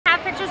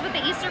pictures with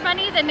the Easter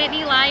Bunny, the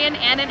Nittany Lion,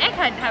 and an egg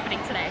hunt happening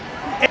today.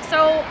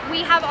 So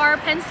we have our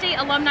Penn State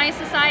Alumni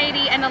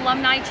Society and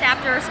Alumni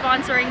Chapter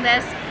sponsoring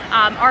this.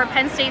 Our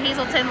Penn State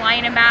Hazleton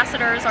Lion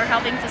Ambassadors are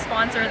helping to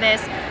sponsor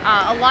this.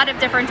 A lot of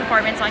different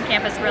departments on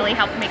campus really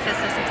helped make this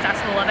a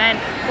successful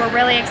event. We're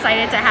really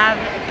excited to have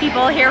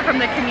people here from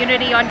the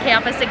community on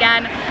campus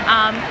again.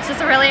 It's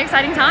just a really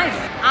exciting time.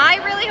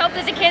 I really hope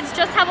that the kids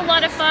just have a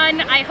lot of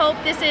fun. I hope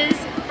this is,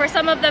 for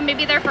some of them,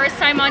 maybe their first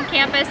time on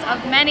campus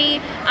of many.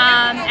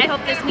 I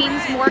hope this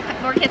means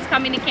more kids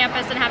coming to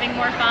campus and having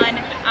more fun,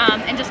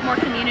 and just more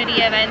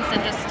community events, and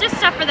just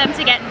stuff for them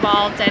to get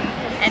involved and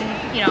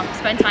you know,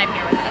 spend time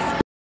here with us.